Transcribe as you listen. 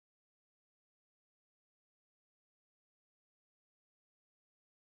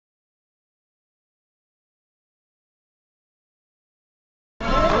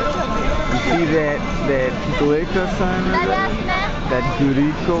See that Glica sign right there? That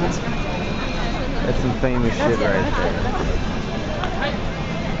Gurico? That's some famous shit right there.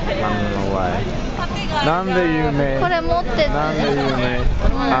 I don't know why. なんで有名? これ持ってて。なんで有名?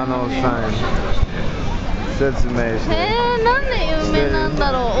 あのサイン。説明して。なんで有名なん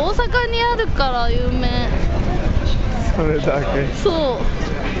だろう。大阪にあるから有名。それだけ。そ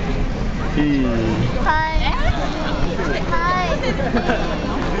う。いい。はい。はい。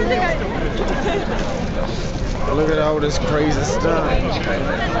Look at all this crazy stuff.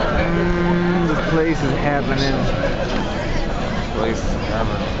 This place is happening. This place is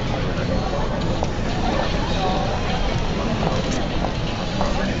happening.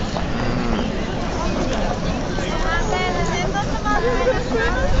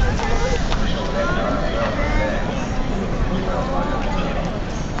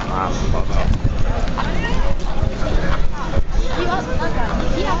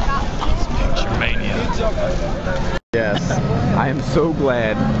 Yes, I am so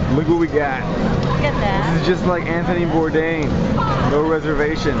glad. Look what we got. Look at that. This is just like Anthony Bourdain. No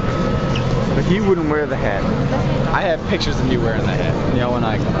reservation. But he wouldn't wear the hat. I have pictures of me wearing the hat. Y'all and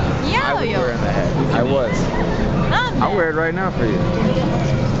I come out. I was wearing the hat. I was. I'll wear it right now for you.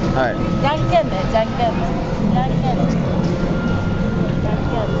 Alright.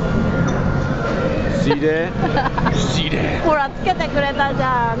 See that? See that? ほら、つけてくれたじ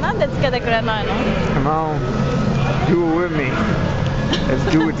ゃん。なんでつけてくれないの? Come on. Do it with me. Let's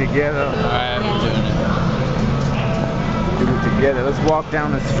do it together. Alright, we're doing it. Do it together. Let's walk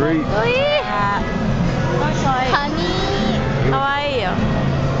down the street. かわいい。かわいいよ。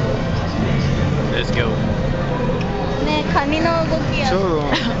Let's go. ね、カニの動きや。ちょうど。はい、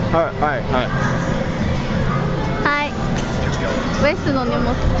はい、はい。はい。ウエスの荷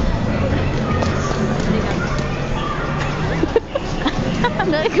物。な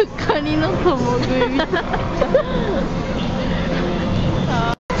んかカニの共食いみたい。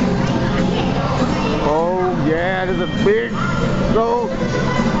Oh yeah, there's a big goat.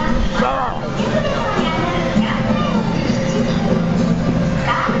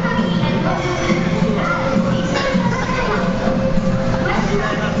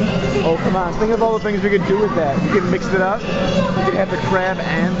 Oh come on, think of all the things we could do with that. We could mix it up. We could have the crab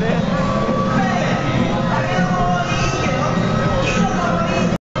and that.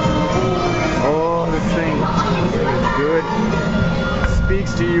 Good.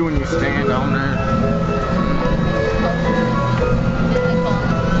 Speaks to you when you stand on there.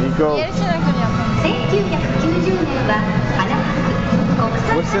 Nico.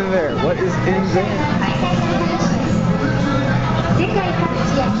 What's in there? What is in there?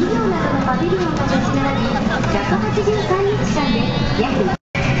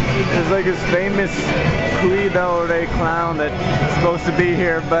 It's like this famous Cuido Day clown that's supposed to be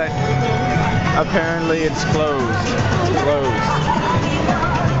here, but apparently it's closed.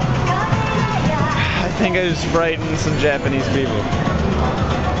 I think I just frightened some Japanese people.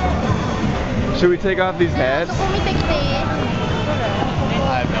 Should we take off these hats? I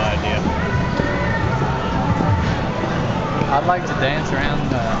have no idea. I'd like to dance around.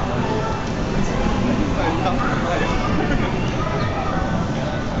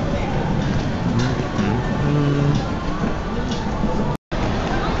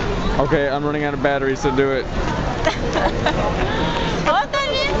 Okay, I'm running out of batteries, so do it.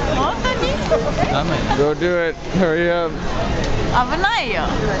 Go do it. Hurry up. 危ないよ。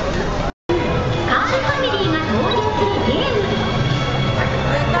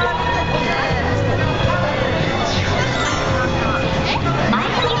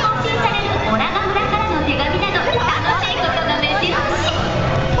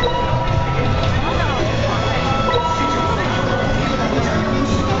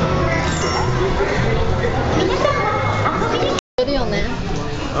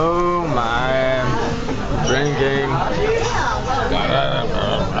Oh my, drinking.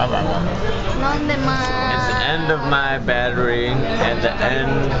 It's the end of my battery and the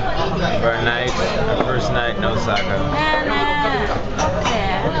end of our night, our first night in Osaka.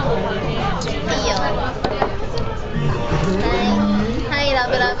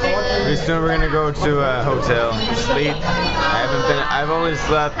 Pretty soon we're gonna go to a hotel, sleep. I've only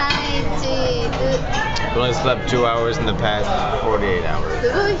slept 2 hours in the past 48 hours.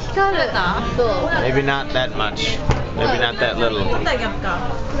 Maybe not that much. Maybe not that little.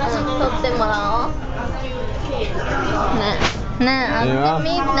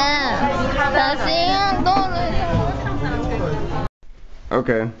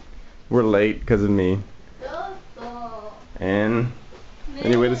 Okay, we're late because of me. And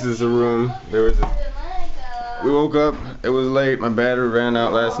anyway, this is the room. We woke up, it was late, my battery ran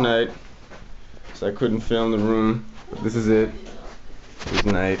out last night. so I couldn't film the room. But this is it. Good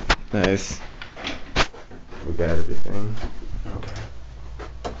night. Nice. We got everything. Okay.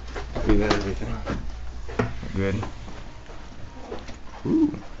 We got everything. Good.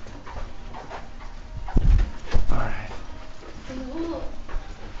 Ooh. Alright.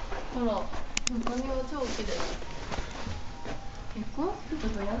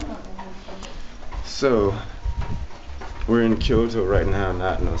 So, we're in Kyoto right now,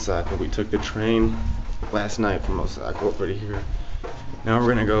 not in Osaka. We took the train last night from Osaka over to here. Now we're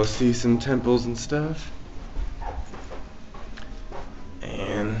gonna go see some temples and stuff.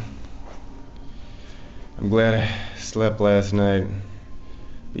 And I'm glad I slept last night,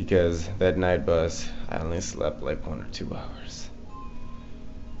 because that night bus, I only slept like 1 or 2 hours.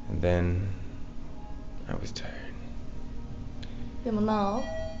 And then I was tired. Now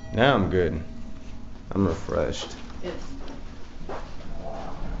I'm good. I'm refreshed.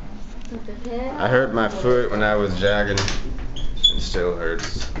 I hurt my foot when I was jogging. It still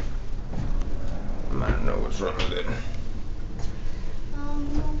hurts. I don't know what's wrong with it.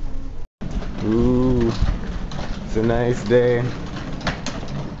 Ooh, it's a nice day.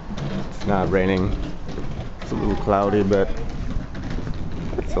 It's not raining. It's a little cloudy, but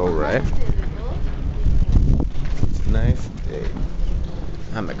it's alright. It's a nice day.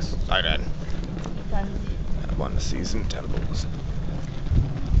 I'm excited. I want to see some temples.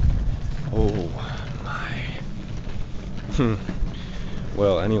 Oh my.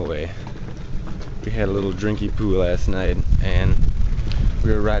 Well, anyway, we had a little drinky poo last night, and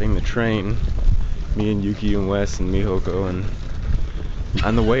we were riding the train, me and Yuki and Wes and Mihoko, and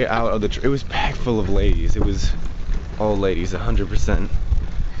on the way out of the train, it was packed full of ladies. It was all ladies, 100%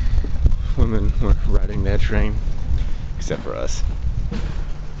 women were riding that train, except for us.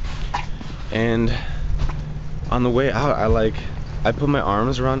 And on the way out, I put my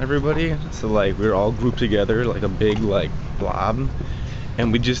arms around everybody, so like we were all grouped together like a big like blob,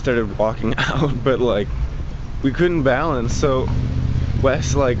 and we just started walking out, but like we couldn't balance, so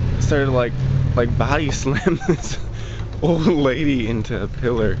Wes like started like body slam this old lady into a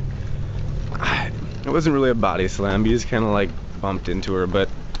pillar. It wasn't really a body slam, he just kind of like bumped into her, but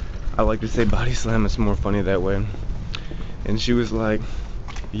I like to say body slam, it's more funny that way. And she was like,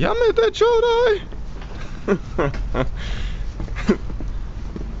 "Yamete chodai!"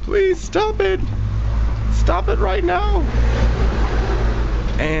 Please stop it! Stop it right now!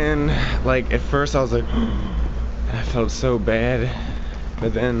 And like at first I was like, and I felt so bad,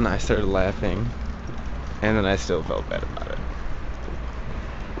 but then I started laughing, and then I still felt bad about it.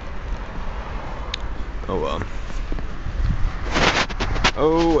 Oh well.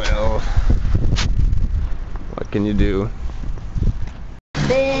 Oh well. What can you do?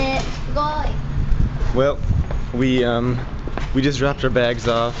 Well, we just dropped our bags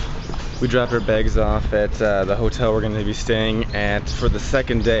off. We dropped our bags off at the hotel we're going to be staying at for the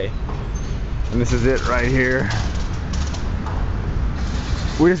second day. And this is it right here.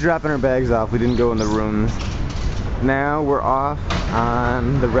 We're just dropping our bags off. We didn't go in the rooms. Now we're off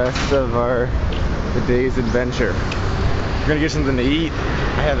on the rest of the day's adventure. We're gonna get something to eat.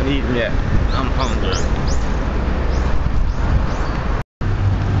 I haven't eaten yet. I'm hungry.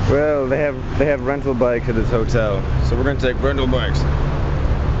 Well, they have rental bikes at this hotel, so we're gonna take rental bikes.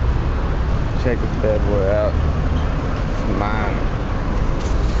 Check this bad boy out. It's mine.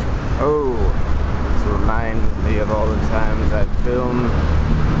 Oh, this reminds me of all the times I filmed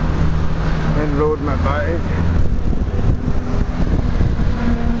and rode my bike.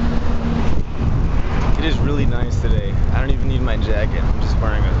 It is really nice today. I don't even need my jacket. I'm just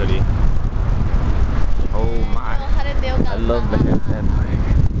wearing a hoodie. Oh my! I love the headset bike.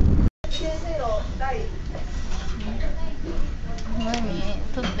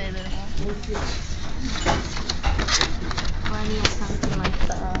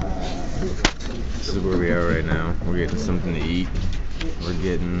 This is where we are right now. We're getting something to eat. We're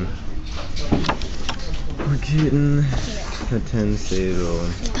getting a tensero.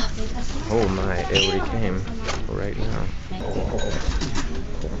 Oh my, it already came right now.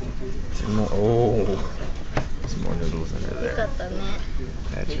 Oh, there's more noodles under there.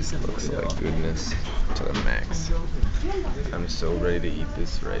 That just looks like goodness to the max. I'm so ready to eat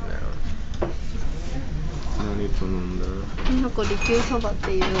this right now. 何頼んだ？なんか利休そばっ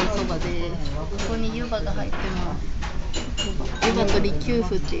ていうそばで、ここに湯葉が入ってます。湯葉と利休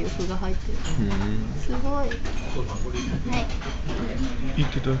麩っていう麩が入ってる。すごい。はい。い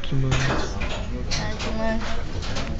ただきます。いただきます。